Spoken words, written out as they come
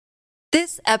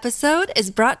This episode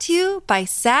is brought to you by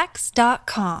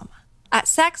Sax.com. At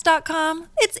Sax.com,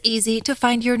 it's easy to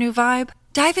find your new vibe.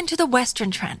 Dive into the Western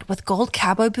trend with gold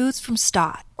cowboy boots from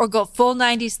Stott, or go full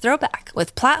 90s throwback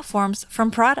with platforms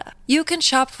from Prada. You can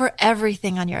shop for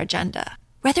everything on your agenda,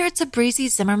 whether it's a breezy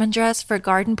Zimmermann dress for a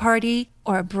garden party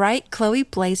or a bright Chloe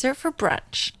blazer for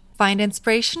brunch. Find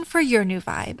inspiration for your new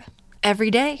vibe every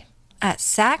day at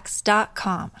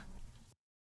Sax.com.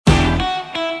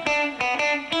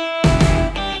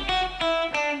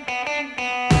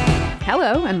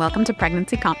 Hello, and welcome to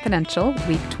Pregnancy Confidential,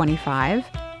 Week 25,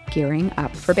 Gearing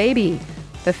Up for Baby,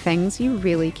 the things you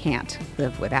really can't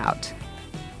live without.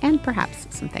 And perhaps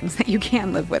some things that you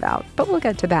can live without, but we'll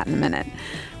get to that in a minute.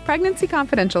 Pregnancy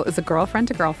Confidential is a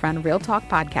girlfriend-to-girlfriend real talk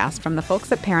podcast from the folks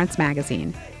at Parents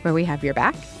Magazine, where we have your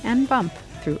back and bump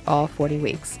through all 40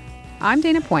 weeks. I'm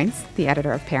Dana Points, the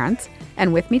editor of Parents,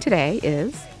 and with me today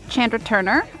is Chandra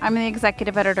Turner. I'm the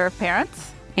executive editor of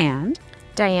Parents. And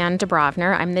Diane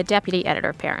Dubrovner. I'm the deputy editor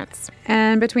of Parents.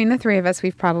 And between the three of us,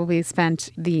 we've probably spent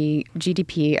the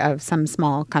GDP of some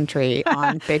small country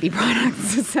on baby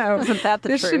products. So Isn't that the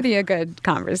this truth? should be a good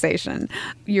conversation.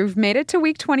 You've made it to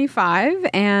week 25,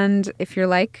 and if you're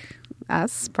like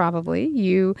us, probably,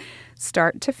 you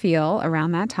start to feel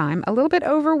around that time a little bit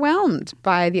overwhelmed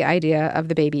by the idea of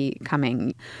the baby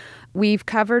coming. We've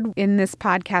covered in this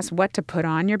podcast what to put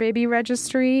on your baby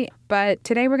registry, but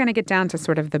today we're going to get down to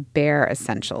sort of the bare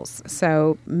essentials.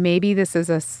 So maybe this is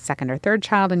a second or third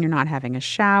child and you're not having a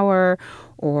shower,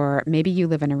 or maybe you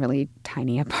live in a really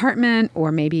tiny apartment,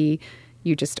 or maybe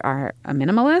you just are a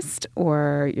minimalist,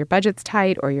 or your budget's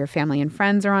tight, or your family and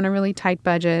friends are on a really tight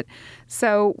budget.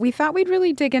 So we thought we'd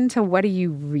really dig into what do you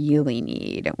really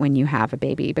need when you have a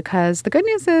baby, because the good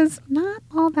news is not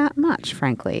all that much,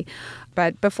 frankly.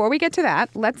 But before we get to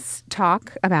that, let's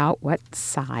talk about what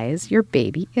size your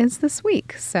baby is this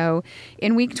week. So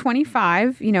in week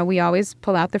 25, we always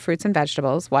pull out the fruits and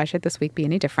vegetables. Why should this week be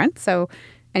any different? So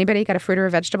anybody got a fruit or a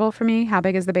vegetable for me? How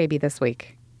big is the baby this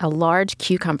week? A large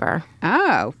cucumber.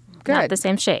 Oh, good. Not the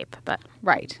same shape, but...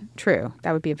 Right. True.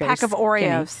 That would be a very Pack of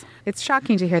Oreos. skinny. It's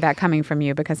shocking to hear that coming from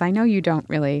you, because I know you don't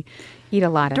really eat a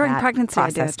lot of During that pregnancy,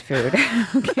 I did. processed food.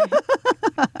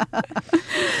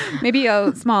 Maybe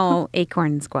a small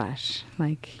acorn squash.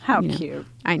 How cute.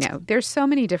 I know. There's so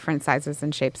many different sizes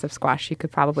and shapes of squash. You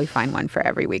could probably find one for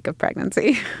every week of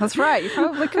pregnancy. That's right. You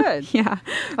probably could. Yeah.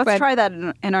 Let's try that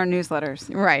in our newsletters.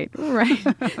 Right.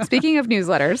 Speaking of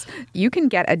newsletters, you can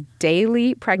get a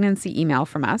daily pregnancy email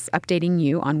from us updating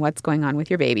you on what's going on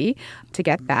with your baby. To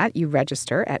get that, you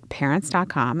register at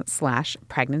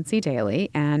parents.com/pregnancydaily,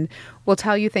 and we'll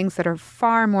tell you things that are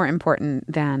far more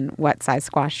important than what size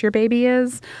squash your baby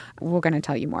is. We're going to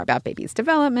tell you more about baby's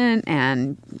development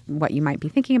and what you might be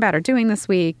thinking about or doing this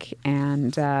week,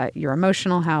 and your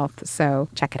emotional health. So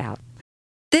check it out.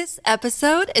 This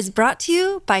episode is brought to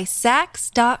you by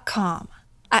Sax.com.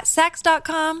 At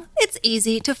Sax.com, it's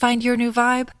easy to find your new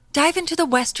vibe. Dive into the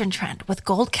Western trend with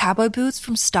gold cowboy boots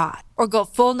from Stott, or go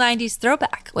full 90s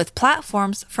throwback with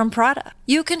platforms from Prada.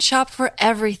 You can shop for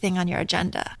everything on your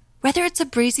agenda, whether it's a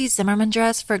breezy Zimmermann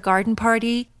dress for a garden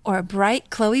party or a bright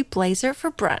Chloe blazer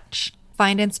for brunch.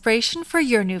 Find inspiration for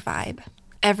your new vibe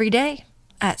every day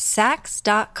at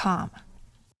Sax.com.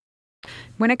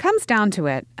 When it comes down to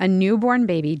it, a newborn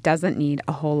baby doesn't need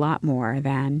a whole lot more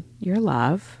than your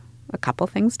love, a couple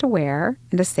things to wear,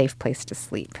 and a safe place to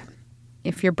sleep.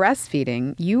 If you're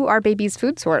breastfeeding, you are baby's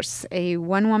food source, a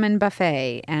one-woman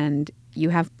buffet, and you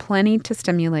have plenty to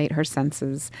stimulate her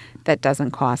senses that doesn't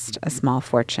cost a small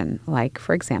fortune, like,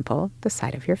 for example, the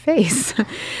sight of your face.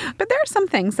 But there are some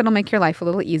things that'll make your life a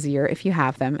little easier if you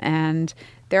have them, and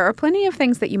there are plenty of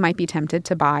things that you might be tempted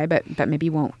to buy but maybe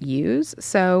won't use.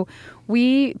 So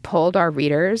we polled our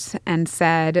readers and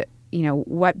said,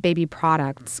 what baby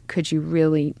products could you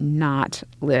really not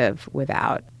live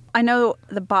without? I know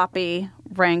the Boppy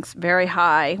ranks very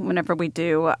high whenever we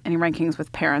do any rankings with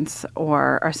Parents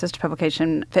or our sister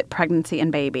publication, Fit Pregnancy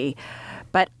and Baby.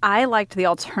 But I liked the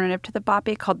alternative to the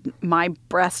Boppy called My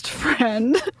Breast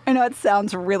Friend. I know it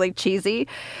sounds really cheesy,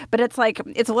 but it's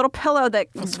a little pillow that...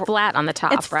 It's flat on the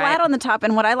top, It's right? flat on the top.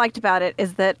 And what I liked about it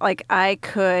is that I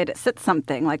could sit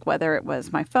something, whether it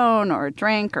was my phone or a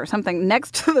drink or something,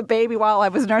 next to the baby while I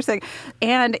was nursing.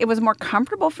 And it was more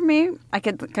comfortable for me. I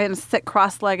could kind of sit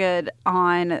cross-legged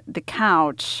on the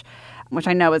couch, which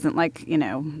I know isn't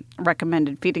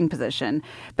recommended feeding position,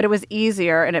 but it was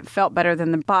easier and it felt better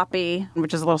than the Boppy,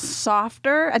 which is a little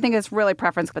softer. I think it's really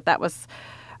preference, but that was,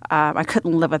 I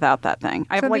couldn't live without that thing.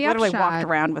 I've literally walked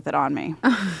around with it on me.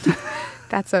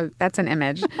 That's an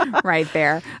image right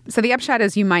there. So the upshot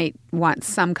is you might want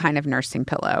some kind of nursing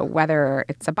pillow, whether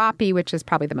it's a Boppy, which is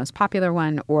probably the most popular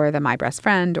one, or the My Breast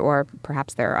Friend, or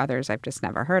perhaps there are others I've just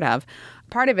never heard of.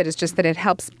 Part of it is just that it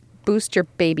helps boost your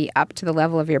baby up to the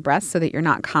level of your breast so that you're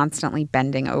not constantly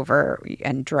bending over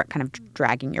and kind of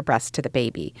dragging your breast to the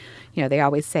baby. You know, they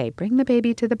always say, bring the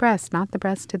baby to the breast, not the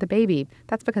breast to the baby.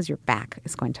 That's because your back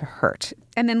is going to hurt.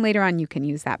 And then later on, you can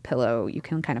use that pillow. You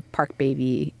can kind of park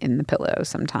baby in the pillow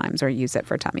sometimes or use it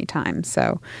for tummy time.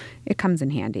 So it comes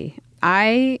in handy.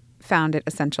 I found it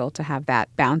essential to have that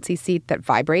bouncy seat that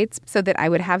vibrates so that I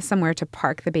would have somewhere to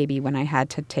park the baby when I had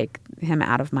to take him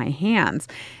out of my hands.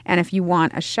 And if you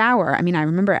want a shower, I mean, I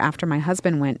remember after my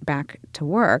husband went back to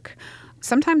work,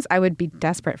 sometimes I would be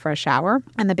desperate for a shower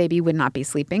and the baby would not be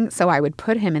sleeping. So I would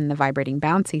put him in the vibrating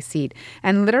bouncy seat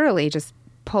and literally just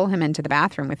pull him into the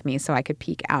bathroom with me so I could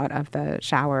peek out of the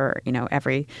shower, you know,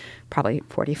 every probably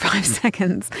 45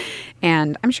 seconds.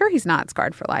 And I'm sure he's not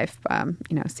scarred for life,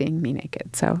 you know, seeing me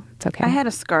naked. So it's okay. I had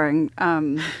a scarring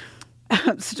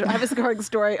I have a scarring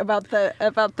story about the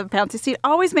bouncy seat.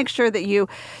 Always make sure that you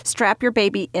strap your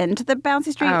baby into the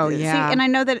bouncy seat. Oh, yeah. And I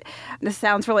know that this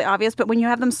sounds really obvious, but when you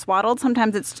have them swaddled,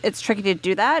 sometimes it's tricky to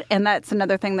do that. And that's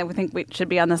another thing that we think we should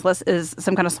be on this list is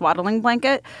some kind of swaddling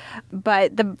blanket.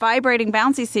 But the vibrating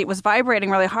bouncy seat was vibrating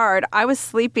really hard. I was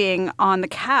sleeping on the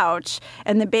couch,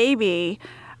 and the baby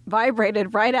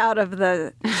vibrated right out of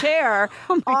the chair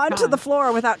onto the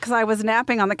floor because I was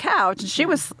napping on the couch and she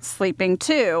was sleeping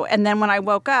too. And then when I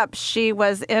woke up, she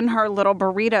was in her little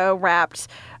burrito wrapped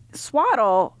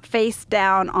swaddle face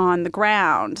down on the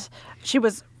ground. She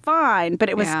was fine, but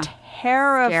it was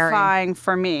terrifying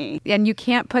for me. And you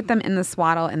can't put them in the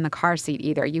swaddle in the car seat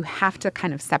either. You have to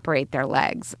kind of separate their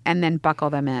legs and then buckle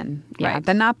them in. Yeah, Right.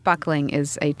 The not buckling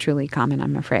is a truly common,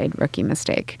 I'm afraid, rookie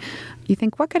mistake. You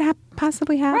think, what could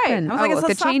possibly happen? I was like, it's a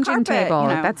the soft changing carpet, table. you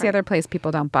know, That's the right. other place people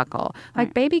don't buckle.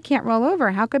 Like, baby can't roll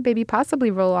over. How could baby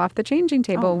possibly roll off the changing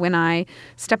table when I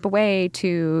step away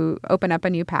to open up a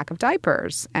new pack of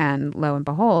diapers? And lo and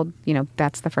behold, you know,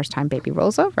 that's the first time baby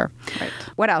rolls over. Right.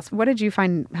 What else? What did you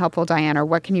find helpful, Diane, or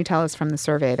what can you tell us from the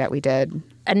survey that we did?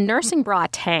 A nursing bra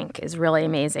tank is really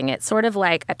amazing. It's sort of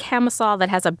like a camisole that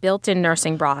has a built-in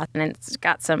nursing bra, and it's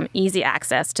got some easy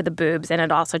access to the boobs, and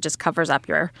it also just covers up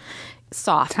your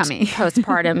soft Tummy.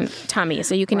 postpartum tummy.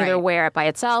 So you can either Right. wear it by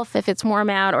itself if it's warm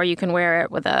out, or you can wear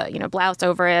it with a blouse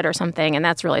over it or something, and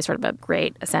that's really sort of a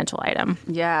great essential item.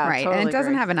 Yeah, Right. totally And it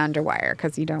doesn't agree. have an underwire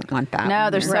because you don't want that. No,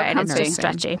 when they're you're so Right, it's comfy. just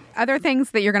stretchy. Other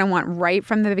things that you're going to want right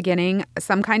from the beginning,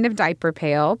 some kind of diaper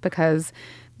pail because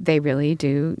they really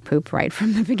do poop right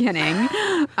from the beginning.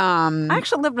 I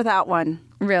actually lived without one.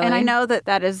 Really? And I know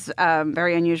that is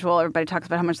very unusual. Everybody talks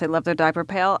about how much they love their diaper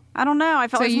pail. I don't know. I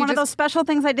felt So like it was you one of just- those special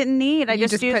things I didn't need. I you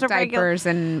just just used put a regular diapers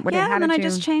and how and then did I you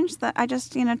just changed I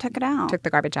just took it out. took the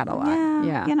garbage out a lot?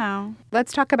 yeah, you know.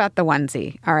 Let's talk about the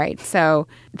onesie. All right. So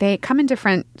they come in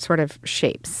different sort of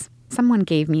shapes. Someone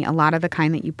gave me a lot of the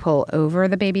kind that you pull over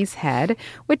the baby's head,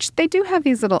 which they do have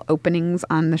these little openings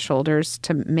on the shoulders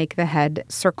to make the head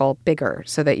circle bigger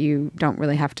so that you don't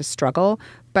really have to struggle.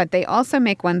 But they also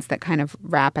make ones that kind of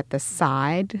wrap at the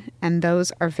side, and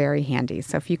those are very handy.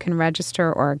 So if you can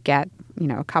register or get,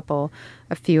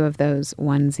 a few of those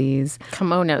onesies.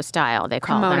 Kimono style, they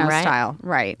call Kimono them, right? style,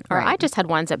 right. Or right. I just had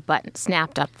ones that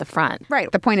snapped up the front.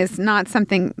 Right. The point is not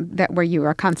something that where you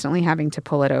are constantly having to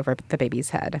pull it over the baby's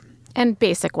head. And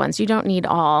basic ones. You don't need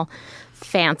all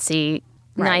fancy,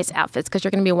 nice outfits because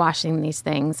you're going to be washing these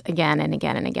things again and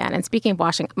again and again. And speaking of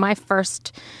washing, my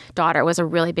first daughter was a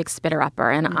really big spitter-upper,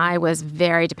 and I was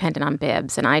very dependent on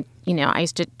bibs. And I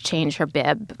used to change her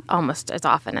bib almost as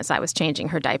often as I was changing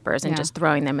her diapers and just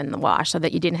throwing them in the wash so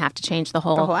that you didn't have to change the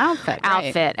whole outfit,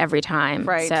 right. every time.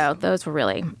 Right. So those were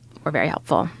very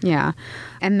helpful. Yeah.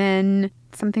 And then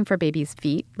something for baby's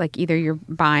feet, like either you're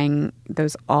buying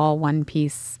those all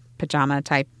one-piece pajama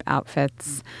type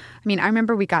outfits. I mean, I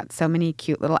remember we got so many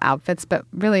cute little outfits, but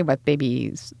really what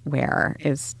babies wear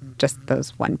is just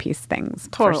those one-piece things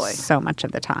Totally. for so much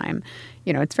of the time.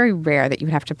 It's very rare that you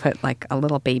would have to put like a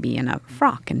little baby in a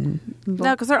frock and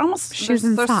No, because they're almost shoes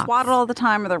and they're socks. swaddled all the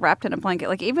time, or they're wrapped in a blanket.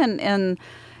 Like even in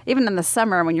the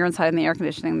summer when you're inside in the air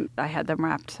conditioning, I had them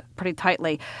wrapped pretty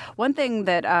tightly. One thing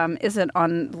that isn't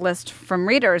on the list from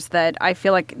readers that I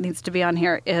feel like needs to be on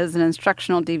here is an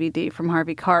instructional DVD from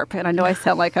Harvey Karp. And I know I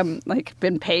sound like I'm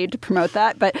been paid to promote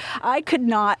that, but I could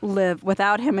not live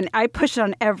without him. And I push it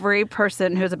on every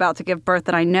person who's about to give birth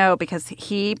that I know, because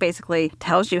he basically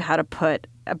tells you how to put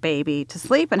a baby to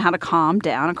sleep and how to calm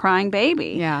down a crying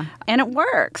baby. Yeah. And it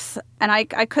works. And I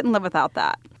couldn't live without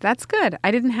that. That's good.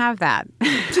 I didn't have that.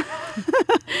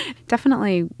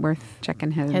 Definitely worth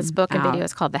checking His book and out. video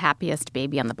is called The Happiest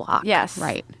Baby on the Block. Yes.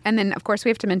 Right. And then, of course, we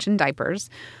have to mention diapers.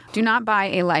 Do not buy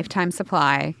a lifetime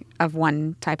supply of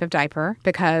one type of diaper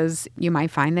because you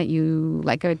might find that you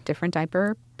like a different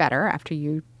diaper better after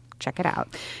you check it out.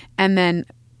 And then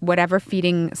whatever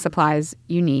feeding supplies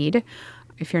you need,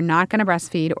 if you're not going to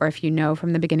breastfeed or if you know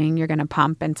from the beginning you're going to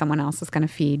pump and someone else is going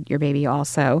to feed your baby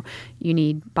also, you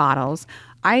need bottles.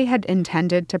 I had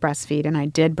intended to breastfeed and I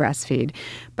did breastfeed,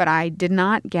 but I did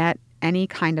not get any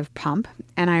kind of pump.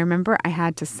 And I remember I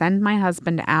had to send my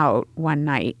husband out one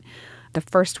night, the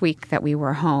first week that we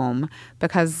were home,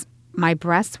 because my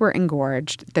breasts were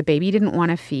engorged. The baby didn't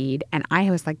want to feed. And I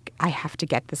was like, I have to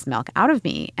get this milk out of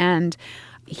me. And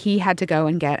he had to go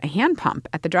and get a hand pump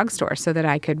at the drugstore so that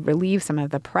I could relieve some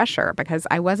of the pressure because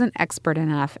I wasn't expert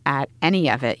enough at any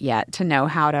of it yet to know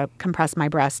how to compress my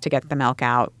breast to get the milk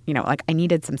out. You know, like I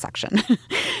needed some suction.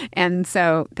 And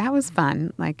so that was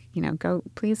fun. Like, you know,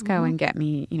 please go and get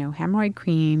me, you know, hemorrhoid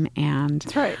cream and,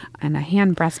 That's right. and a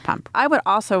hand breast pump. I would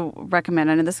also recommend,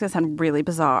 and this is going to sound really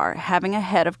bizarre, having a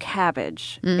head of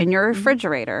cabbage in your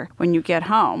refrigerator when you get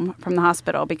home from the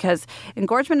hospital because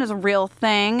engorgement is a real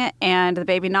thing and the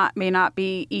baby may not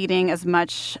be eating as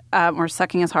much or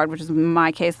sucking as hard, which is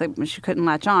my case. Like, she couldn't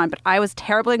latch on, but I was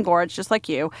terribly engorged, just like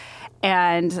you.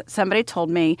 And somebody told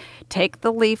me, take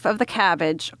the leaf of the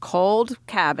cabbage, cold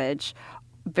cabbage,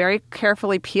 very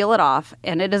carefully peel it off,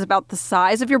 and it is about the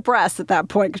size of your breasts at that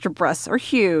point because your breasts are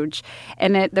huge.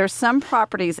 And there's some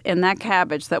properties in that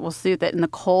cabbage that will suit that, and the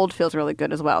cold feels really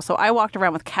good as well. So I walked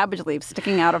around with cabbage leaves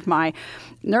sticking out of my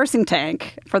nursing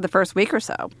tank for the first week or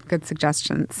so. Good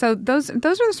suggestion. So those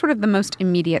are sort of the most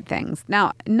immediate things.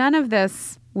 Now, none of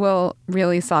this will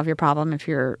really solve your problem if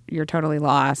you're totally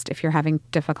lost, if you're having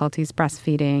difficulties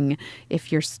breastfeeding,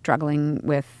 if you're struggling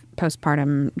with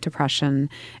postpartum depression.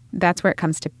 That's where it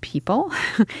comes to people.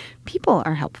 People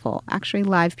are helpful, actually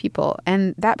live people.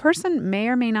 And that person may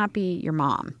or may not be your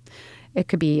mom. It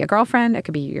could be a girlfriend. It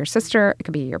could be your sister. It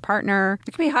could be your partner.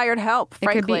 It could be hired help,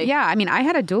 frankly. It could be, yeah. I mean, I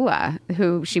had a doula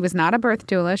she was not a birth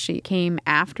doula. She came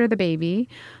after the baby.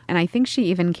 And I think she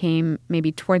even came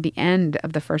maybe toward the end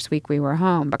of the first week we were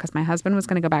home because my husband was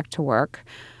going to go back to work.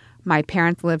 My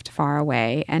parents lived far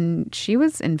away, and she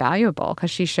was invaluable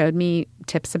because she showed me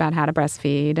tips about how to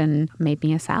breastfeed and made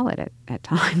me a salad at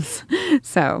times.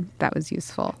 So that was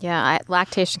useful. Yeah,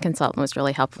 lactation consultant was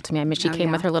really helpful to me. I mean, she came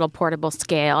with her little portable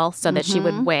scale so that she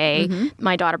would weigh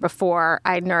my daughter before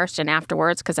I nursed and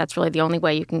afterwards because that's really the only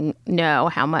way you can know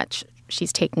how much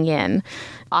she's taking in.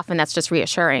 Often that's just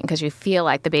reassuring because you feel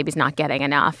like the baby's not getting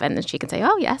enough. And then she can say,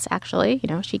 oh, yes, actually, you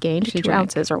know, she gained 2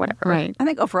 ounces or whatever. Right. I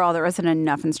think overall there isn't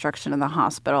enough instruction in the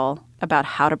hospital about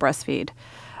how to breastfeed.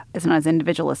 It's not as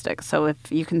individualistic. So if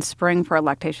you can spring for a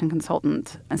lactation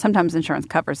consultant, and sometimes insurance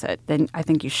covers it, then I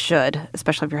think you should,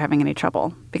 especially if you're having any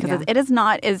trouble. Because it's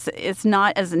not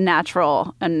as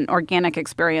natural an organic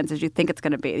experience as you think it's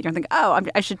going to be. You're thinking, oh,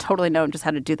 I should totally know just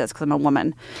how to do this because I'm a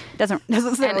woman. It doesn't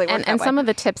necessarily work that way. And some of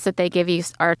the tips that they give you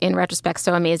are, in retrospect,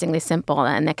 so amazingly simple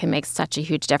and that can make such a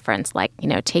huge difference. Like, you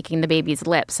know, taking the baby's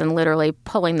lips and literally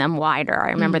pulling them wider.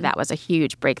 I remember that was a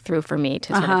huge breakthrough for me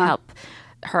to sort of help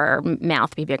her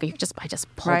mouth be bigger. I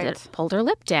just pulled her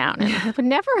lip down, and I would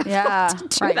never have thought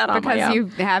to do that on my own. You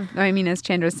have, I mean, as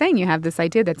Chandra was saying, you have this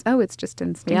idea that's it's just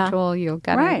instinctual. You'll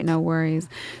get it, no worries.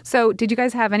 So, did you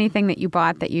guys have anything that you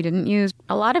bought that you didn't use?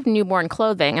 A lot of newborn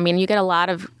clothing. I mean, you get a lot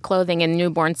of clothing in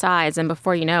newborn size, and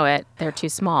before you know it, they're too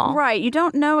small. Right. You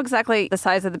don't know exactly the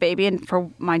size of the baby, and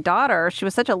for my daughter, she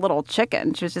was such a little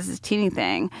chicken. She was just this teeny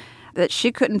thing that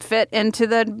she couldn't fit into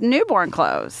the newborn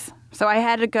clothes. So I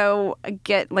had to go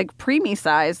get like preemie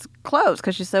size clothes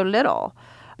because she's so little.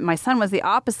 My son was the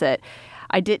opposite.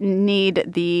 I didn't need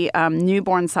the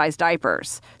newborn size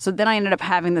diapers. So then I ended up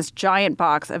having this giant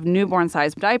box of newborn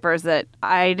size diapers that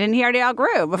he already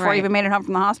outgrew before he even made it home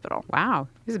from the hospital. Wow.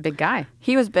 He's a big guy.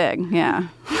 He was big, yeah.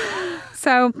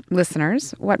 So,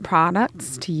 listeners, what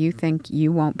products do you think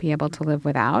you won't be able to live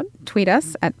without? Tweet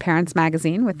us at Parents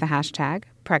Magazine with the hashtag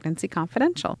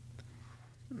PregnancyConfidential.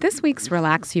 This week's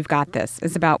Relax You've Got This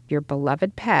is about your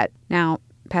beloved pet. Now,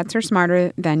 pets are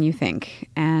smarter than you think,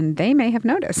 and they may have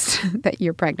noticed that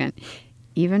you're pregnant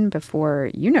even before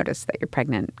you notice that you're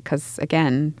pregnant. Because,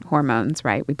 again, hormones,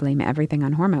 right? We blame everything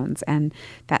on hormones, and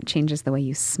that changes the way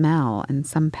you smell, and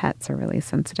some pets are really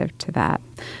sensitive to that.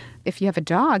 If you have a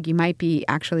dog, you might be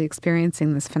actually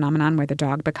experiencing this phenomenon where the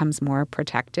dog becomes more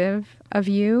protective of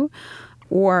you.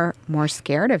 or more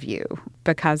scared of you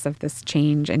because of this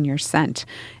change in your scent.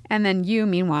 And then you,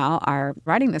 meanwhile, are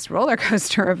riding this roller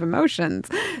coaster of emotions.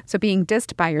 So being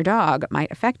dissed by your dog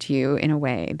might affect you in a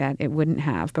way that it wouldn't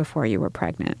have before you were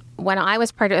pregnant. When I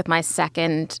was pregnant with my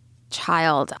second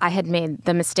child, I had made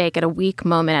the mistake at a weak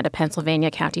moment at a Pennsylvania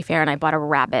county fair, and I bought a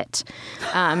rabbit.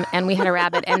 And we had a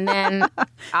rabbit. And then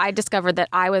I discovered that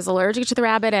I was allergic to the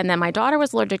rabbit, and then my daughter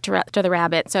was allergic to the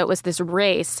rabbit. So it was this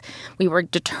race. We were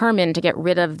determined to get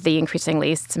rid of the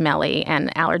increasingly smelly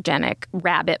and allergenic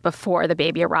rabbit before the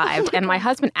baby arrived. And my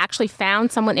husband actually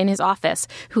found someone in his office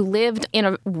who lived in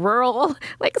a rural,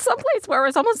 like someplace where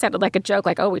it almost sounded like a joke,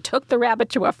 like, oh, we took the rabbit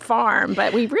to a farm.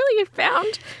 But we really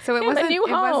found a new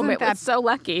home. It was so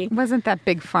lucky. It wasn't that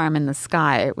big farm in the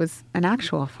sky. It was an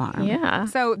actual farm. Yeah.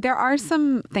 So there are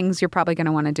some things you're probably going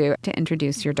to want to do to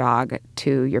introduce your dog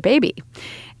to your baby.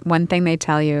 One thing they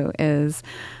tell you is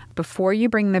before you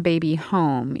bring the baby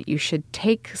home, you should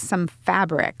take some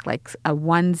fabric, like a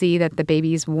onesie that the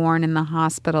baby's worn in the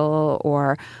hospital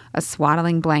or a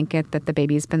swaddling blanket that the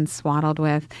baby's been swaddled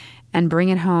with, and bring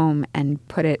it home and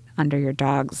put it under your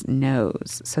dog's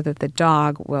nose so that the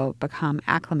dog will become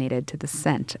acclimated to the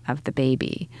scent of the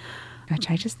baby,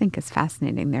 which I just think is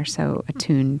fascinating. They're so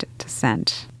attuned to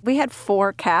scent. We had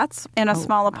 4 cats in a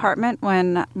small apartment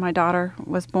when my daughter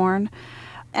was born.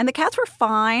 And the cats were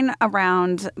fine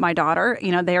around my daughter.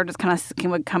 You know, they were just kind of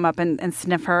would come up and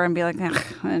sniff her and be like,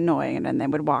 annoying, and then they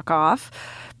would walk off.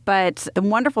 But the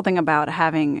wonderful thing about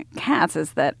having cats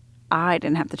is that I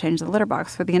didn't have to change the litter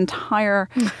box for the entire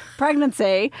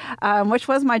pregnancy, which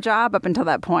was my job up until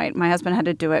that point. My husband had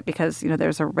to do it because, you know,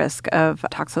 there's a risk of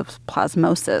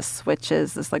toxoplasmosis, which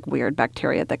is this like weird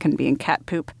bacteria that can be in cat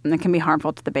poop and that can be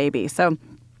harmful to the baby. So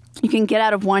you can get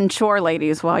out of one chore,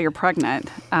 ladies, while you're pregnant,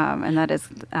 and that is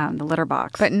the litter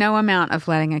box. But no amount of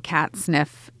letting a cat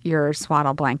sniff your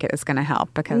swaddle blanket is going to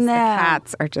help because the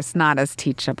cats are just not as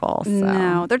teachable. So,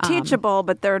 no, they're teachable,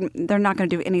 but they're not going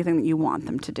to do anything that you want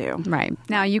them to do. Right.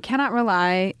 Now, you cannot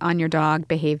rely on your dog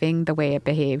behaving the way it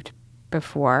behaved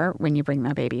before when you bring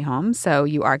the baby home. So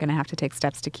you are going to have to take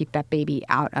steps to keep that baby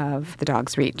out of the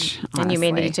dog's reach. Honestly. And you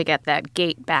may need to get that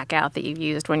gate back out that you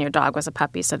used when your dog was a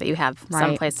puppy so that you have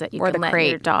some place that you can let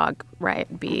your dog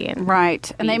be. And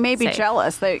they may be safe.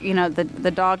 jealous.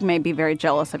 The dog may be very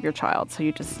jealous of your child. So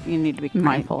you need to be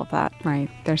mindful of that. Right.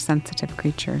 They're sensitive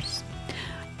creatures.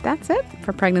 That's it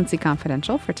for Pregnancy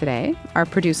Confidential for today. Our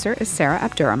producer is Sarah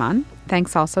Abdurrahman.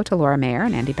 Thanks also to Laura Mayer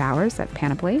and Andy Bowers at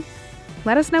Panoply.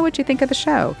 Let us know what you think of the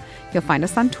show. You'll find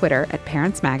us on Twitter at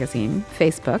Parents Magazine,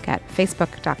 Facebook at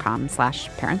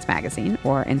facebook.com/Parents Magazine,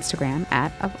 or Instagram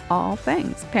at, of all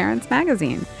things, Parents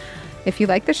Magazine. If you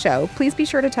like the show, please be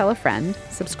sure to tell a friend,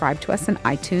 subscribe to us in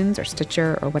iTunes or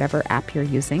Stitcher or whatever app you're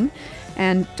using,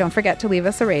 and don't forget to leave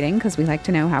us a rating because we like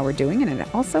to know how we're doing, and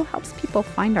it also helps people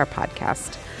find our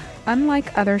podcast.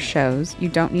 Unlike other shows, you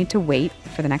don't need to wait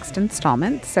for the next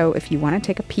installment, so if you want to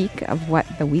take a peek of what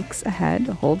the weeks ahead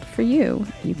hold for you,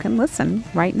 you can listen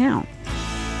right now.